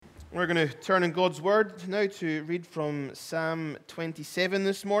We're going to turn in God's Word now to read from Psalm 27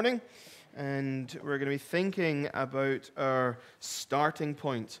 this morning, and we're going to be thinking about our starting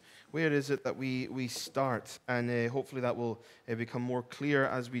point. Where is it that we start? And hopefully that will become more clear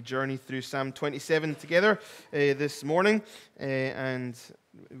as we journey through Psalm 27 together this morning. And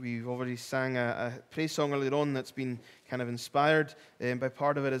we've already sang a praise song earlier on that's been kind of inspired by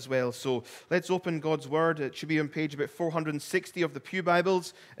part of it as well. So let's open God's Word. It should be on page about 460 of the Pew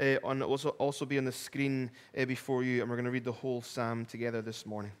Bibles, and it will also be on the screen before you. And we're going to read the whole psalm together this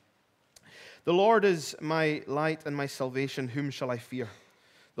morning. The Lord is my light and my salvation. Whom shall I fear?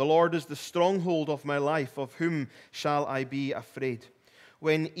 The Lord is the stronghold of my life. Of whom shall I be afraid?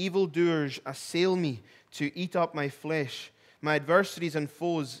 When evildoers assail me to eat up my flesh, my adversaries and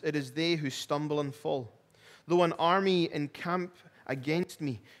foes, it is they who stumble and fall. Though an army encamp against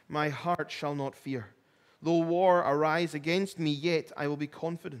me, my heart shall not fear. Though war arise against me, yet I will be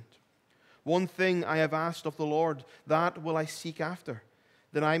confident. One thing I have asked of the Lord, that will I seek after,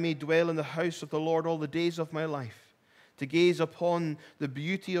 that I may dwell in the house of the Lord all the days of my life, to gaze upon the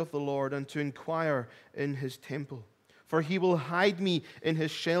beauty of the Lord and to inquire in his temple. For he will hide me in his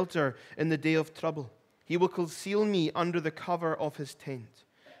shelter in the day of trouble. He will conceal me under the cover of his tent.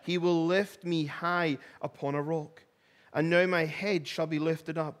 He will lift me high upon a rock. And now my head shall be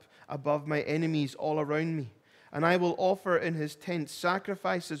lifted up above my enemies all around me. And I will offer in his tent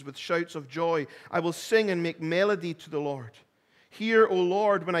sacrifices with shouts of joy. I will sing and make melody to the Lord. Hear, O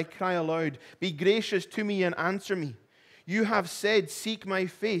Lord, when I cry aloud. Be gracious to me and answer me. You have said, seek my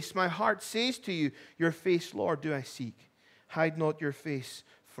face. My heart says to you, your face, Lord, do I seek. Hide not your face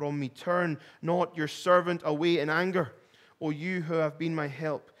from me. Turn not your servant away in anger. O you who have been my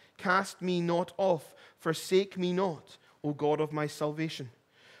help, cast me not off. Forsake me not, O God of my salvation.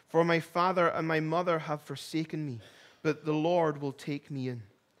 For my father and my mother have forsaken me, but the Lord will take me in.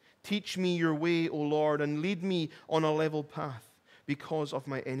 Teach me your way, O Lord, and lead me on a level path because of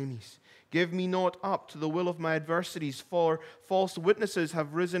my enemies. Give me not up to the will of my adversaries, for false witnesses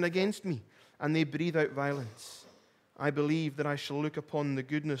have risen against me, and they breathe out violence. I believe that I shall look upon the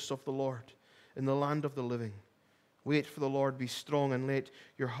goodness of the Lord in the land of the living. Wait for the Lord, be strong, and let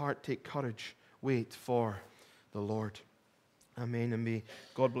your heart take courage. Wait for the Lord. Amen. And may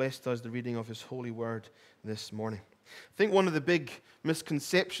God bless us the reading of his holy word this morning. I think one of the big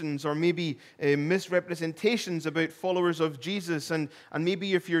misconceptions or maybe misrepresentations about followers of Jesus, and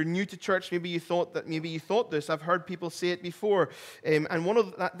maybe if you're new to church, maybe you thought this. I've heard people say it before. And one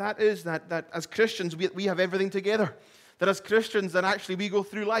of that is that as Christians, we have everything together. That as Christians, that actually we go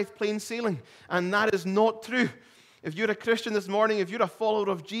through life plain sailing. And that is not true. If you're a Christian this morning, if you're a follower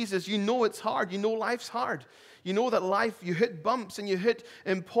of Jesus, you know it's hard. You know life's hard. You know that life, you hit bumps and you hit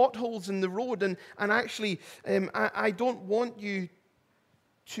potholes in the road. And actually, I don't want you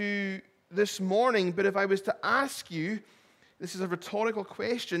to this morning, but if I was to ask you, this is a rhetorical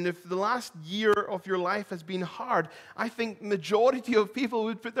question, if the last year of your life has been hard, I think the majority of people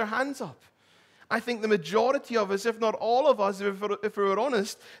would put their hands up. I think the majority of us, if not all of us, if we're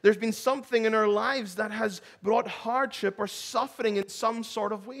honest, there's been something in our lives that has brought hardship or suffering in some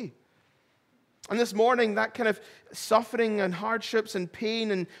sort of way. And this morning, that kind of suffering and hardships and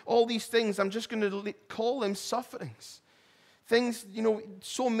pain and all these things, I'm just going to call them sufferings. Things,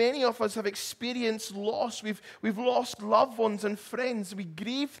 so many of us have experienced loss. We've lost loved ones and friends. We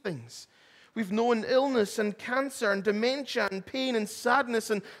grieve things. We've known illness and cancer and dementia and pain and sadness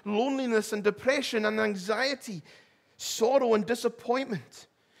and loneliness and depression and anxiety, sorrow and disappointment.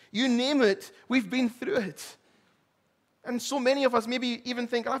 You name it, we've been through it. And so many of us maybe even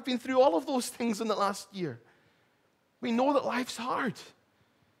think, I've been through all of those things in the last year. We know that life's hard.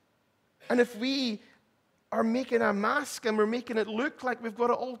 And if we are making a mask and we're making it look like we've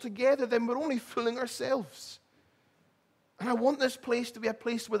got it all together, then we're only fooling ourselves. And I want this place to be a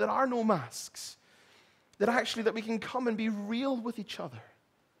place where there are no masks. That we can come and be real with each other.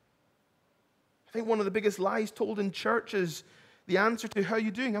 I think one of the biggest lies told in church is the answer to how are you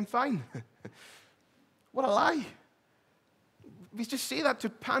doing? I'm fine. What a lie. We just say that to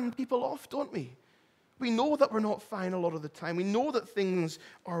pan people off, don't we? We know that we're not fine a lot of the time. We know that things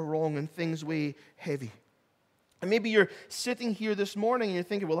are wrong and things weigh heavy. And maybe you're sitting here this morning and you're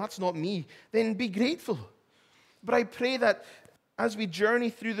thinking, well, that's not me. Then be grateful. But I pray that as we journey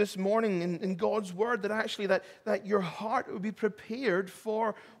through this morning in God's word, that your heart will be prepared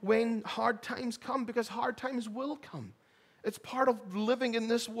for when hard times come, because hard times will come. It's part of living in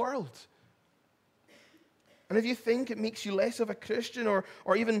this world. And if you think it makes you less of a Christian or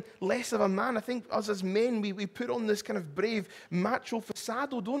even less of a man, I think us as men, we put on this kind of brave macho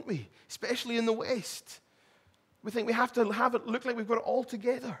facade, don't we? Especially in the West. We think we have to have it look like we've got it all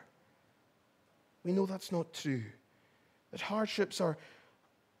together. We know that's not true. That hardships are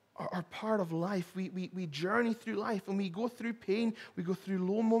part of life. We journey through life, and we go through pain, we go through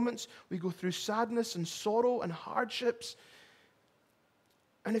low moments, we go through sadness and sorrow and hardships.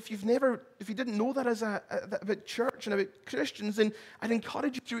 And if you didn't know that about church and about Christians, then I'd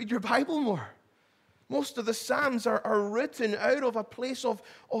encourage you to read your Bible more. Most of the Psalms are written out of a place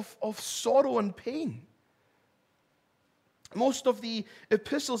of sorrow and pain. Most of the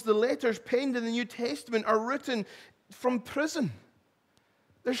epistles, the letters penned in the New Testament, are written from prison.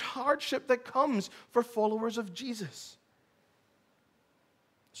 There's hardship that comes for followers of Jesus.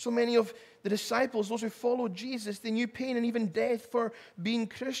 So many of the disciples, those who followed Jesus, they knew pain and even death for being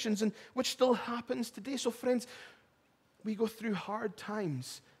Christians, and which still happens today. So friends, we go through hard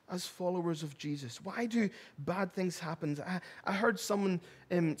times as followers of Jesus. Why do bad things happen? I heard someone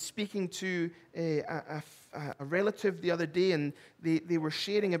speaking to a relative the other day, and they were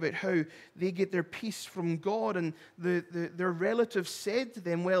sharing about how they get their peace from God, and their relative said to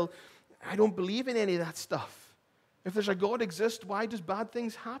them, well, I don't believe in any of that stuff. If there's a God exists, why does bad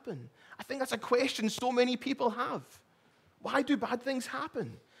things happen? I think that's a question so many people have. Why do bad things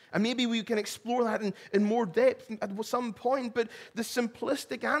happen? And maybe we can explore that in more depth at some point, but the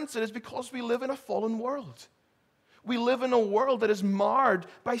simplistic answer is because we live in a fallen world. We live in a world that is marred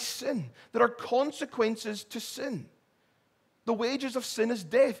by sin. There are consequences to sin. The wages of sin is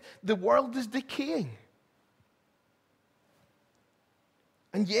death. The world is decaying.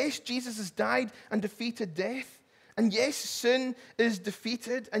 And yes, Jesus has died and defeated death. And yes, sin is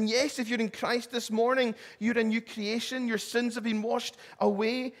defeated. And yes, if you're in Christ this morning, you're a new creation. Your sins have been washed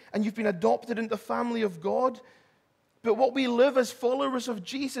away, and you've been adopted into the family of God. But what we live as followers of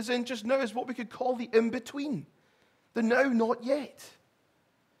Jesus in just now is what we could call the in-between. The now, not yet.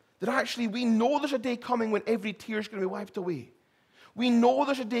 That actually we know there's a day coming when every tear is going to be wiped away. We know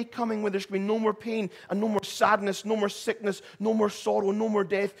there's a day coming when there's going to be no more pain and no more sadness, no more sickness, no more sorrow, no more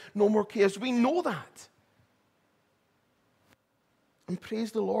death, no more chaos. We know that. And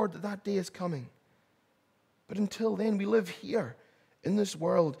praise the Lord that that day is coming. But until then, we live here in this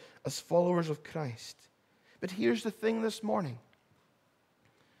world as followers of Christ. But here's the thing this morning.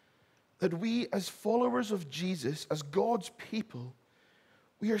 That we as followers of Jesus, as God's people,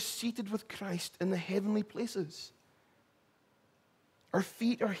 we are seated with Christ in the heavenly places. Our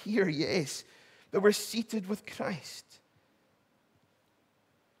feet are here, yes, but we're seated with Christ.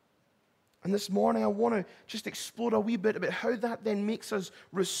 And this morning I want to just explore a wee bit about how that then makes us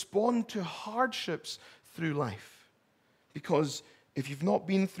respond to hardships through life. Because if you've not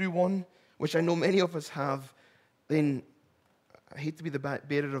been through one, which I know many of us have, then I hate to be the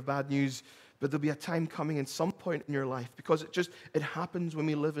bearer of bad news, but there'll be a time coming in some point in your life, because it happens when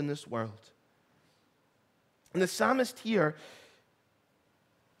we live in this world. And the psalmist here,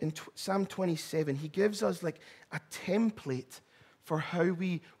 in Psalm 27, he gives us like a template for how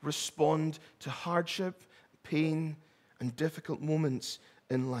we respond to hardship, pain, and difficult moments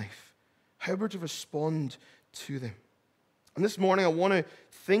in life. How we're to respond to them. And this morning I want to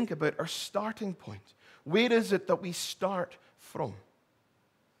think about our starting point. Where is it that we start from?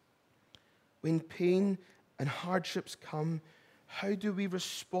 When pain and hardships come, how do we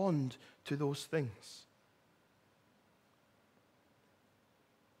respond to those things?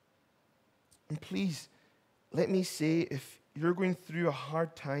 And please, let me say, if you're going through a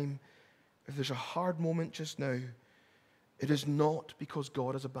hard time, if there's a hard moment just now, it is not because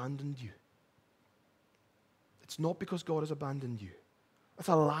God has abandoned you. It's not because God has abandoned you. That's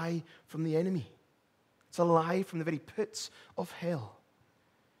a lie from the enemy. It's a lie from the very pits of hell.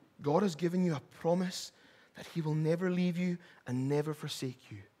 God has given you a promise that He will never leave you and never forsake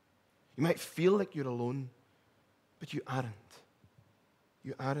you. You might feel like you're alone, but you aren't.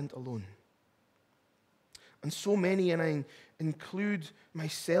 You aren't alone. And so many, and I include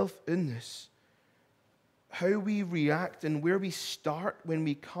myself in this, how we react and where we start when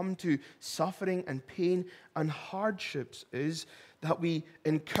we come to suffering and pain and hardships is that we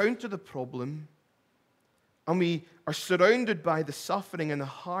encounter the problem and we are surrounded by the suffering and the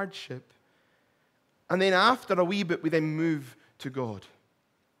hardship, and then after a wee bit we then move to God.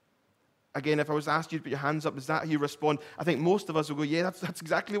 Again, if I was asked you to put your hands up, is that how you respond? I think most of us will go, yeah, that's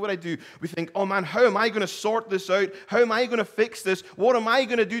exactly what I do. We think, oh man, how am I going to sort this out? How am I going to fix this? What am I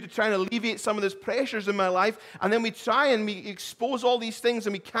going to do to try and alleviate some of these pressures in my life? And then we try and we expose all these things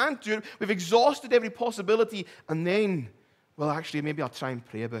and we can't do it. We've exhausted every possibility. And then, well, actually, maybe I'll try and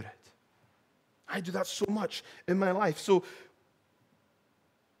pray about it. I do that so much in my life. So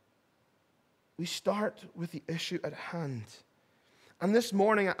we start with the issue at hand. And this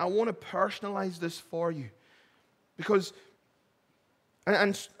morning, I want to personalize this for you. Because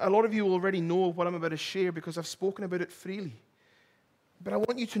And a lot of you already know what I'm about to share because I've spoken about it freely. But I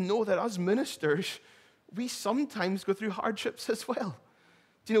want you to know that as ministers, we sometimes go through hardships as well.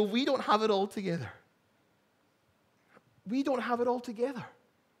 Do you know, we don't have it all together. We don't have it all together.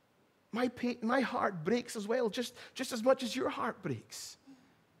 My heart breaks as well, just as much as your heart breaks.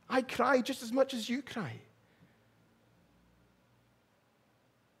 I cry just as much as you cry.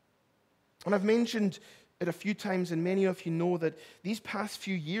 And I've mentioned it a few times, and many of you know that these past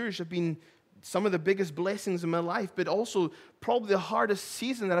few years have been some of the biggest blessings in my life, but also probably the hardest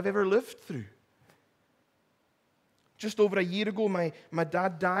season that I've ever lived through. Just over a year ago, my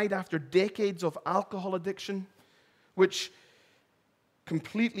dad died after decades of alcohol addiction, which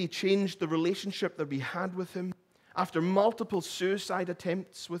completely changed the relationship that we had with him. After multiple suicide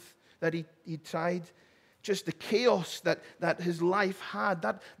attempts that he tried, just the chaos that his life had,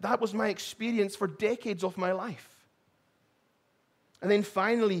 that was my experience for decades of my life. And then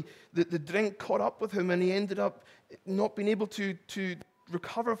finally, the drink caught up with him, and he ended up not being able to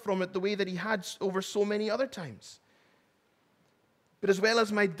recover from it the way that he had over so many other times. But as well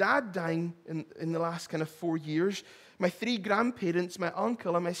as my dad dying in the last kind of 4 years, my 3 grandparents, my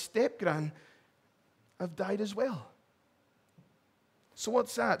uncle, and my step-gran have died as well. So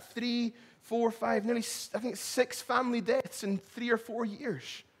what's that? 3, 4, 5, nearly, I think 6 family deaths in 3 or 4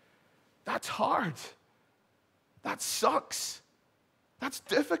 years. That's hard. That sucks. That's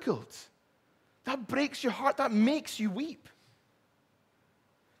difficult. That breaks your heart. That makes you weep.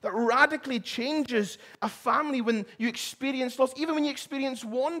 That radically changes a family when you experience loss. Even when you experience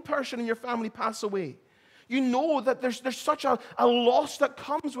one person in your family pass away, you know that there's such a loss that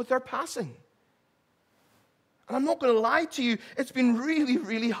comes with their passing. And I'm not going to lie to you, it's been really,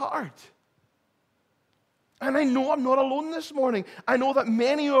 really hard. And I know I'm not alone this morning. I know that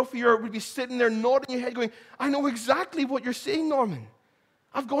many of you would be sitting there nodding your head going, I know exactly what you're saying, Norman.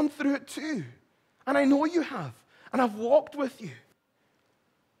 I've gone through it too. And I know you have. And I've walked with you.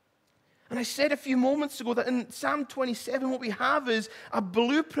 And I said a few moments ago that in Psalm 27, what we have is a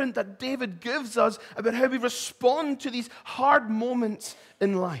blueprint that David gives us about how we respond to these hard moments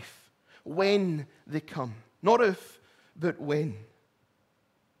in life when they come. Not if, but when.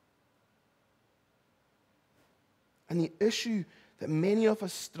 And the issue that many of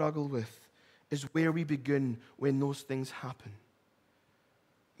us struggle with is where we begin when those things happen.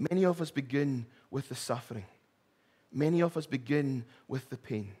 Many of us begin with the suffering. Many of us begin with the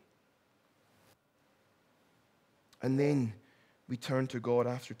pain. And then we turn to God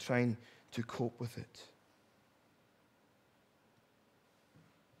after trying to cope with it.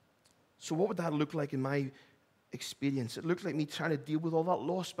 So what would that look like in my experience? It looked like me trying to deal with all that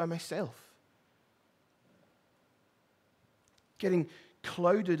loss by myself. Getting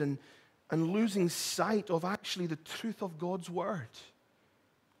clouded and losing sight of actually the truth of God's word.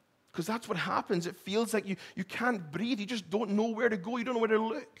 Because that's what happens. It feels like you can't breathe. You just don't know where to go. You don't know where to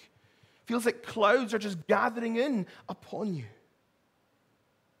look. It feels like clouds are just gathering in upon you.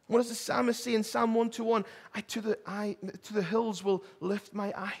 What does the psalmist say in Psalm 121? To the hills will lift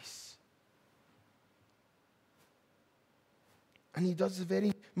my eyes. And he does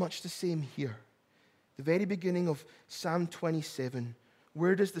very much the same here. The very beginning of Psalm 27,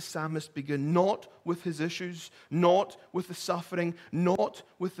 where does the psalmist begin? Not with his issues, not with the suffering, not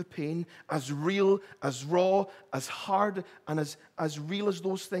with the pain. As real, as raw, as hard, and as real as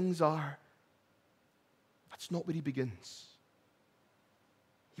those things are, that's not where he begins.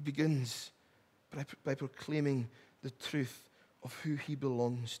 He begins by proclaiming the truth of who he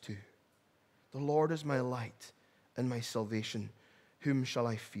belongs to. The Lord is my light and my salvation. Whom shall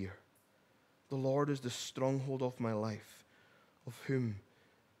I fear? The Lord is the stronghold of my life. Of whom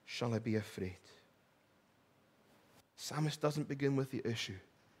shall I be afraid? Psalmist doesn't begin with the issue.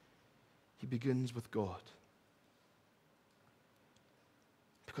 He begins with God.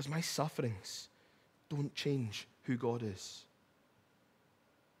 Because my sufferings don't change who God is.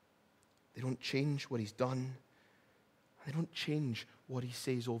 They don't change what he's done. They don't change what he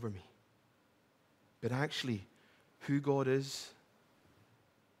says over me. But actually, who God is,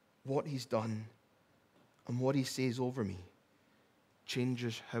 what he's done, and what he says over me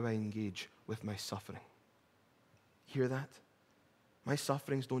changes how I engage with my suffering. Hear that? My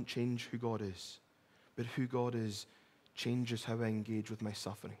sufferings don't change who God is, but who God is changes how I engage with my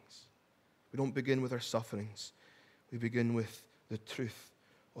sufferings. We don't begin with our sufferings. We begin with the truth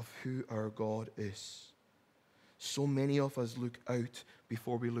of who our God is. So many of us look out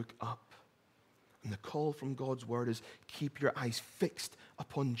before we look up. And the call from God's word is keep your eyes fixed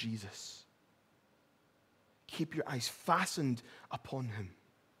upon Jesus. Keep your eyes fastened upon him.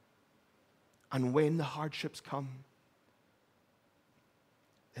 And when the hardships come,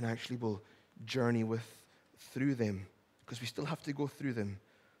 and actually will journey through them, because we still have to go through them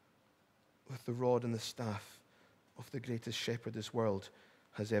with the rod and the staff of the greatest shepherd this world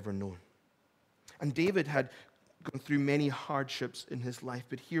has ever known. And David had gone through many hardships in his life,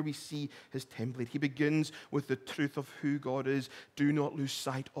 but here we see his template. He begins with the truth of who God is. Do not lose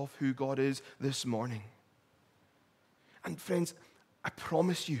sight of who God is this morning. And friends, I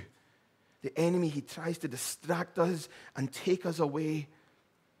promise you, the enemy, he tries to distract us and take us away.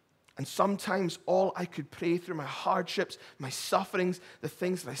 And sometimes all I could pray through my hardships, my sufferings, the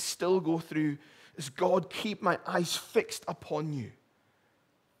things that I still go through, is God, keep my eyes fixed upon you.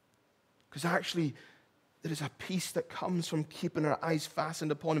 Because actually, there is a peace that comes from keeping our eyes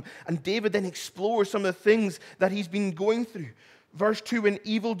fastened upon him. And David then explores some of the things that he's been going through. Verse 2, when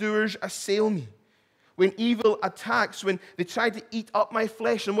evildoers assail me, when evil attacks, when they try to eat up my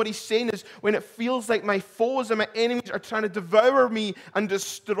flesh. And what he's saying is, when it feels like my foes and my enemies are trying to devour me and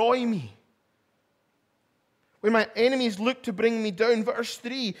destroy me. When my enemies look to bring me down. Verse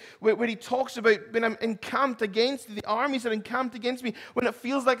 3, where he talks about when I'm encamped against the armies that are encamped against me, when it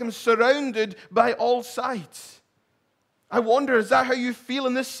feels like I'm surrounded by all sides. I wonder, is that how you feel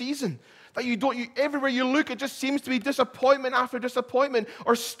in this season? That everywhere you look, it just seems to be disappointment after disappointment,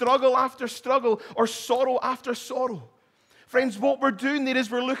 or struggle after struggle, or sorrow after sorrow. Friends, what we're doing there is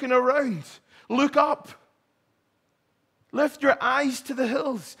we're looking around. Look up. Lift your eyes to the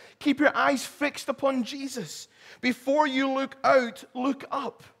hills. Keep your eyes fixed upon Jesus. Before you look out, look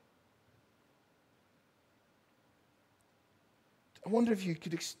up. I wonder if you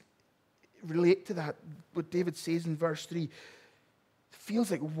could relate to that, what David says in verse 3. It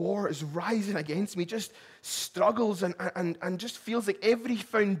feels like war is rising against me, just struggles and just feels like every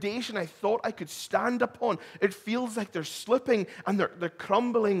foundation I thought I could stand upon, it feels like they're slipping and they're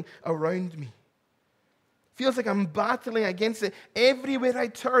crumbling around me. Feels like I'm battling against it. Everywhere I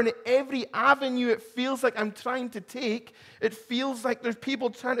turn, every avenue it feels like I'm trying to take, it feels like there's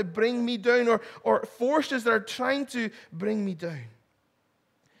people trying to bring me down, or forces that are trying to bring me down.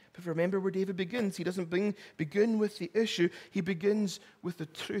 But remember where David begins. He doesn't begin with the issue. He begins with the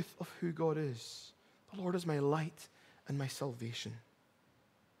truth of who God is. The Lord is my light and my salvation.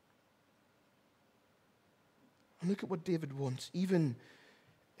 And look at what David wants, even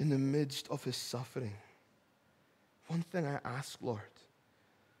in the midst of his suffering. One thing I ask, Lord,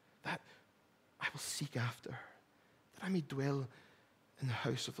 that I will seek after, that I may dwell in the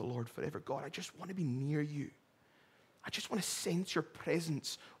house of the Lord forever. God, I just want to be near you. I just want to sense your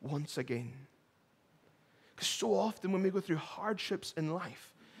presence once again. Because so often when we go through hardships in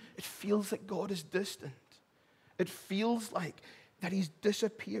life, it feels like God is distant. It feels like that he's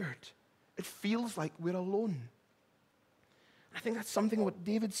disappeared. It feels like we're alone. I think that's something what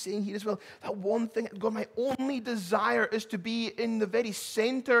David's saying here as well. That one thing, God, my only desire is to be in the very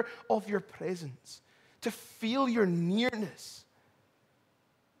center of your presence, to feel your nearness.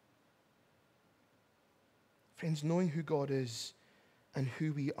 Friends, knowing who God is and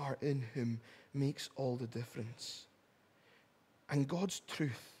who we are in him makes all the difference. And God's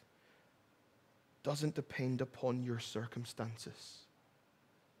truth doesn't depend upon your circumstances.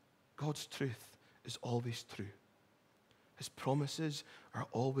 God's truth is always true. His promises are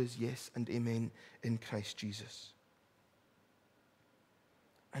always yes and amen in Christ Jesus.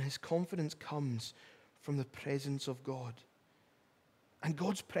 And his confidence comes from the presence of God. And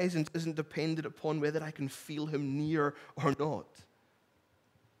God's presence isn't dependent upon whether I can feel him near or not.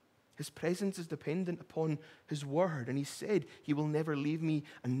 His presence is dependent upon his word. And he said he will never leave me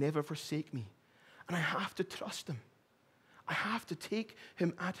and never forsake me. And I have to trust him. I have to take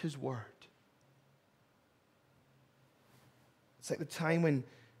him at his word. It's like the time when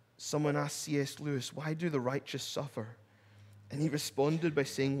someone asked C.S. Lewis, why do the righteous suffer? And he responded by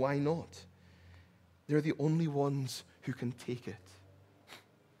saying, why not? They're the only ones who can take it.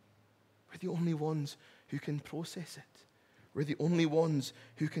 We're the only ones who can process it. We're the only ones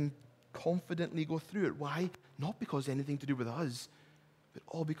who can confidently go through it. Why? Not because anything to do with us, but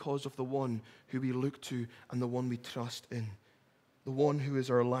all because of the one who we look to and the one we trust in. The one who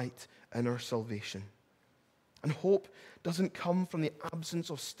is our light and our salvation. And hope doesn't come from the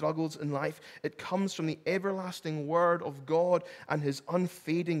absence of struggles in life. It comes from the everlasting word of God and his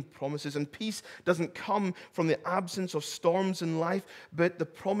unfading promises. And peace doesn't come from the absence of storms in life, but the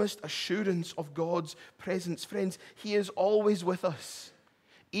promised assurance of God's presence. Friends, he is always with us.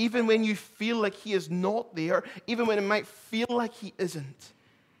 Even when you feel like he is not there, even when it might feel like he isn't.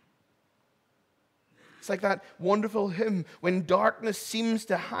 It's like that wonderful hymn, when darkness seems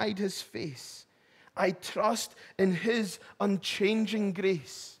to hide his face. I trust in his unchanging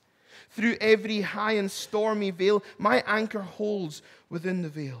grace. Through every high and stormy vale, my anchor holds within the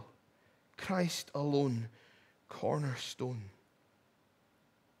veil. Christ alone, cornerstone.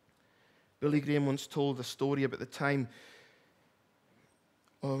 Billy Graham once told a story about the time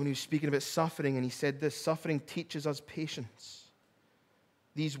when he was speaking about suffering, and he said this: suffering teaches us patience.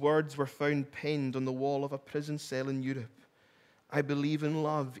 These words were found penned on the wall of a prison cell in Europe. I believe in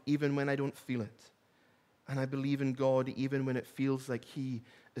love even when I don't feel it. And I believe in God even when it feels like He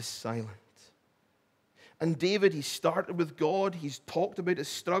is silent. And David, he started with God. He's talked about his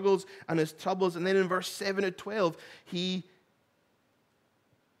struggles and his troubles. And then in verse 7 to 12, he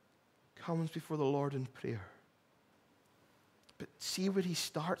comes before the Lord in prayer. But see where he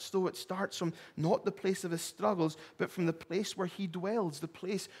starts, though? It starts from not the place of his struggles, but from the place where he dwells, the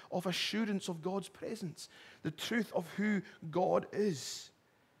place of assurance of God's presence, the truth of who God is.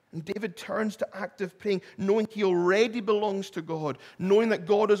 And David turns to active praying, knowing he already belongs to God, knowing that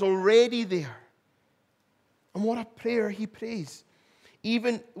God is already there. And what a prayer he prays.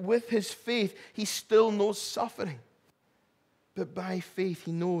 Even with his faith, he still knows suffering. But by faith,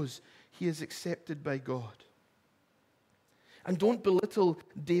 he knows he is accepted by God. And don't belittle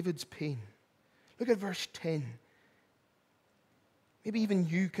David's pain. Look at verse 10. Maybe even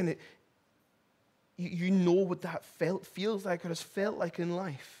you know what that feels like or has felt like in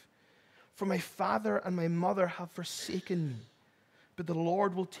life. For my father and my mother have forsaken me, but the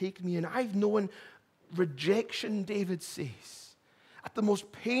Lord will take me in. I've known rejection, David says, at the most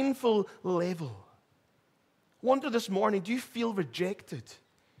painful level. Wonder this morning, do you feel rejected?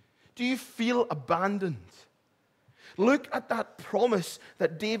 Do you feel abandoned? Look at that promise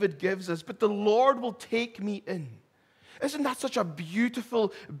that David gives us. But the Lord will take me in. Isn't that such a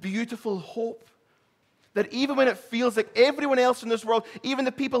beautiful, beautiful hope? That even when it feels like everyone else in this world, even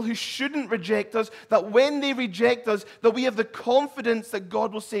the people who shouldn't reject us, that when they reject us, that we have the confidence that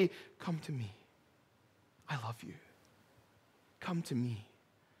God will say, come to me. I love you. Come to me.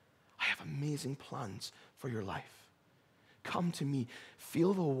 I have amazing plans for your life. Come to me.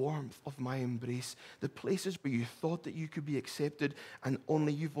 Feel the warmth of my embrace. The places where you thought that you could be accepted and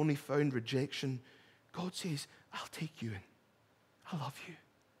you've only found rejection. God says, I'll take you in. I love you.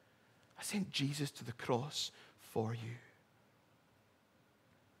 I sent Jesus to the cross for you.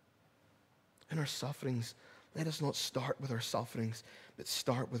 In our sufferings, let us not start with our sufferings, but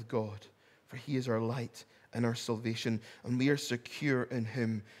start with God. For He is our light and our salvation, and we are secure in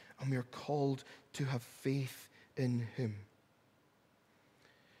Him, and we are called to have faith in Him.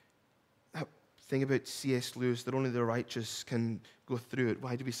 That thing about C.S. Lewis, that only the righteous can go through it.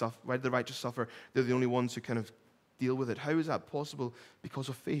 Why do the righteous suffer? They're the only ones who kind of deal with it. How is that possible? Because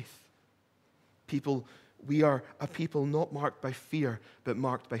of faith. We are a people not marked by fear, but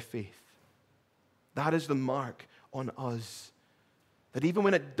marked by faith. That is the mark on us. That even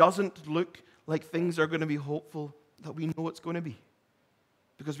when it doesn't look like things are going to be hopeful, that we know it's going to be.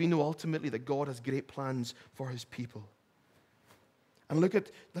 Because we know ultimately that God has great plans for His people. And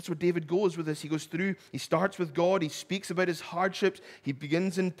that's where David goes with this. He goes through, he starts with God, he speaks about his hardships, he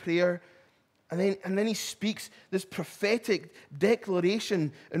begins in prayer, and then he speaks this prophetic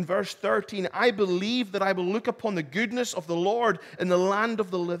declaration in verse 13. I believe that I will look upon the goodness of the Lord in the land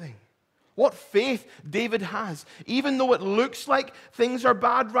of the living. What faith David has. Even though it looks like things are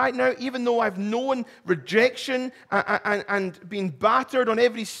bad right now, even though I've known rejection and been battered on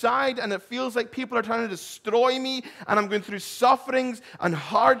every side, and it feels like people are trying to destroy me, and I'm going through sufferings and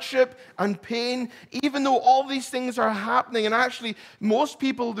hardship and pain, even though all these things are happening, and actually most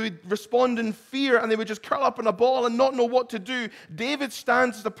people would respond in fear and they would just curl up in a ball and not know what to do, David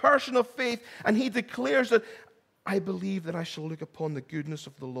stands as a person of faith, and he declares that I believe that I shall look upon the goodness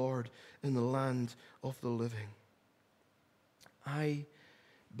of the Lord in the land of the living. I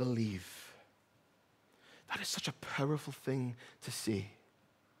believe. That is such a powerful thing to say.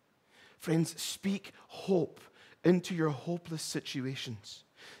 Friends, speak hope into your hopeless situations.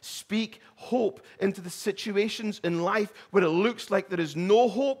 Speak hope into the situations in life where it looks like there is no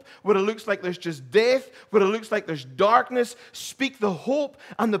hope, where it looks like there's just death, where it looks like there's darkness. Speak the hope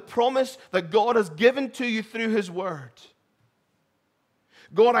and the promise that God has given to you through His Word.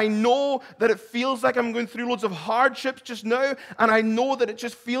 God, I know that it feels like I'm going through loads of hardships just now, and I know that it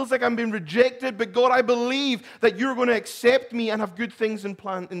just feels like I'm being rejected, but God, I believe that you're going to accept me and have good things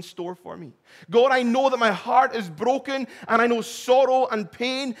in store for me. God, I know that my heart is broken, and I know sorrow and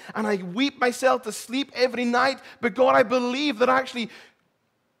pain, and I weep myself to sleep every night, but God, I believe that actually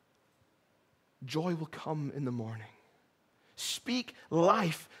joy will come in the morning. Speak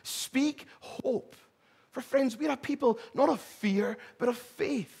life. Speak hope. For friends, we are people not of fear, but of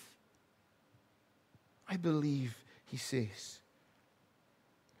faith. I believe, he says.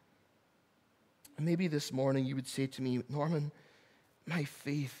 Maybe this morning you would say to me, Norman, my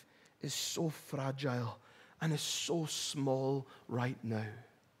faith is so fragile and is so small right now.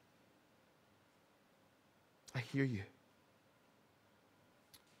 I hear you.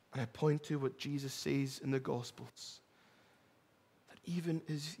 And I point to what Jesus says in the Gospels, that even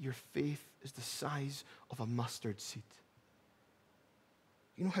as your faith is the size of a mustard seed.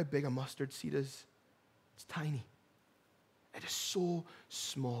 You know how big a mustard seed is? It's tiny. It is so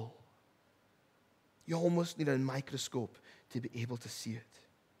small. You almost need a microscope to be able to see it.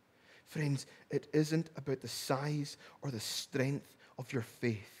 Friends, it isn't about the size or the strength of your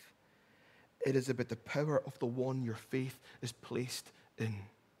faith. It is about the power of the one your faith is placed in.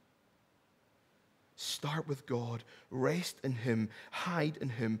 Start with God. Rest in Him. Hide in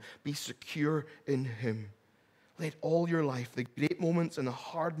Him. Be secure in Him. Let all your life, the great moments and the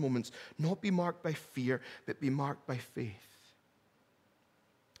hard moments, not be marked by fear, but be marked by faith.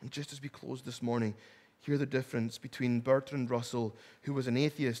 And just as we close this morning, hear the difference between Bertrand Russell, who was an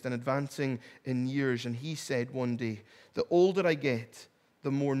atheist and advancing in years, and he said one day, the older I get,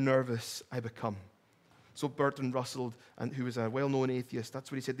 the more nervous I become. So Bertrand Russell, and who was a well-known atheist,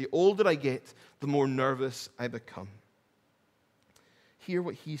 that's what he said, the older I get, the more nervous I become. Hear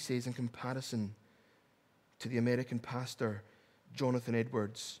what he says in comparison to the American pastor, Jonathan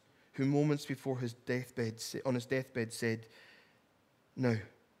Edwards, who moments before his deathbed, on his deathbed said, now,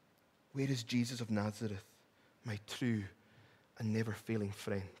 where is Jesus of Nazareth, my true and never failing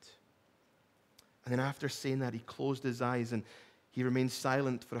friend? And then after saying that, he closed his eyes and he remained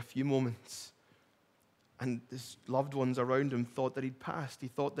silent for a few moments. And his loved ones around him thought that he'd passed. He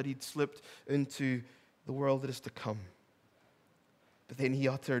thought that he'd slipped into the world that is to come. But then he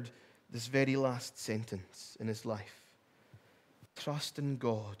uttered this very last sentence in his life. Trust in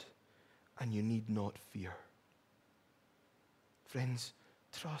God and you need not fear. Friends,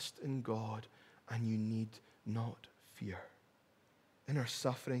 trust in God and you need not fear. In our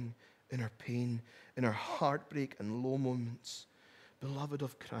suffering, in our pain, in our heartbreak and low moments, beloved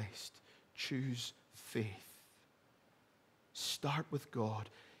of Christ, choose faith. Start with God.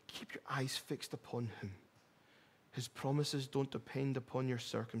 Keep your eyes fixed upon Him. His promises don't depend upon your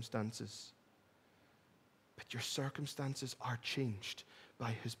circumstances, but your circumstances are changed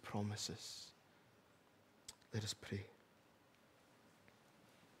by His promises. Let us pray.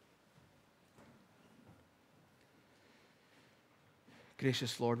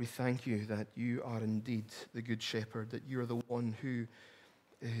 Gracious Lord, we thank you that you are indeed the Good Shepherd, that you are the one who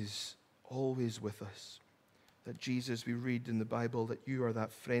is always with us. That Jesus, we read in the Bible, that you are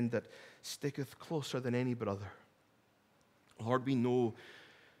that friend that sticketh closer than any brother. Lord, we know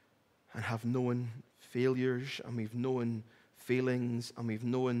and have known failures, and we've known failings, and we've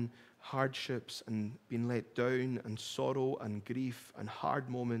known hardships, and been let down, and sorrow, and grief, and hard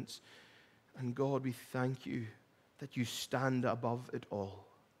moments. And God, we thank you that you stand above it all.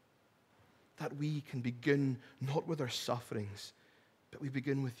 That we can begin not with our sufferings, but we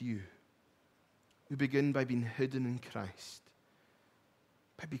begin with you. We begin by being hidden in Christ,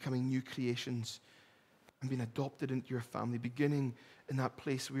 by becoming new creations and being adopted into your family, beginning in that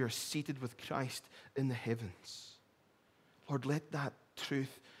place we are seated with Christ in the heavens. Lord, let that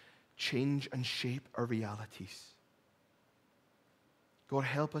truth change and shape our realities. God,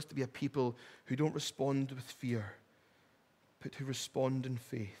 help us to be a people who don't respond with fear, but who respond in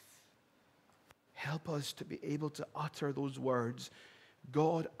faith. Help us to be able to utter those words,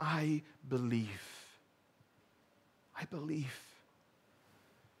 God, I believe. I believe.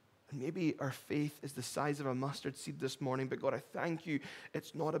 And maybe our faith is the size of a mustard seed this morning, but God, I thank you.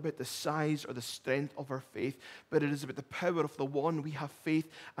 It's not about the size or the strength of our faith, but it is about the power of the one we have faith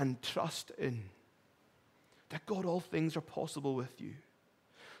and trust in. That God, all things are possible with you.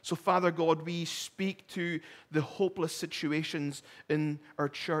 So, Father God, we speak to the hopeless situations in our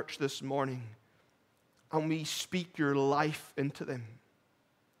church this morning, and we speak your life into them.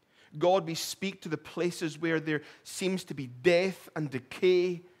 God, we speak to the places where there seems to be death and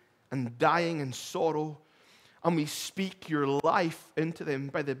decay and dying and sorrow, and we speak your life into them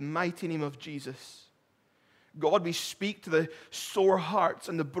by the mighty name of Jesus. God, we speak to the sore hearts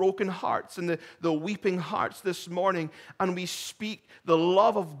and the broken hearts and the weeping hearts this morning, and we speak the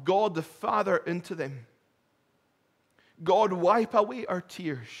love of God the Father into them. God, wipe away our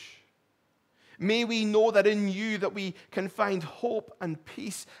tears. May we know that in you that we can find hope and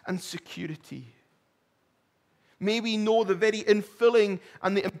peace and security. May we know the very infilling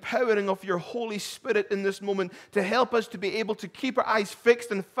and the empowering of your Holy Spirit in this moment to help us to be able to keep our eyes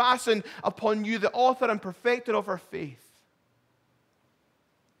fixed and fastened upon you, the author and perfecter of our faith.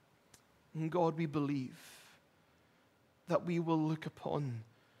 And God, we believe that we will look upon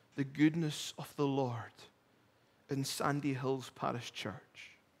the goodness of the Lord in Sandy Hills Parish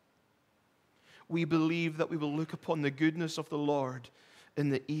Church. We believe that we will look upon the goodness of the Lord in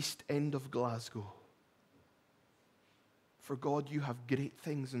the East End of Glasgow. For God, you have great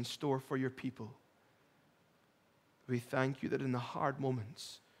things in store for your people. We thank you that in the hard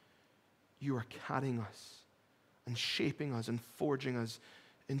moments, you are carrying us and shaping us and forging us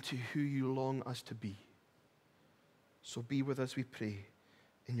into who you long us to be. So be with us, we pray,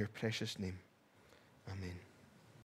 in your precious name. Amen.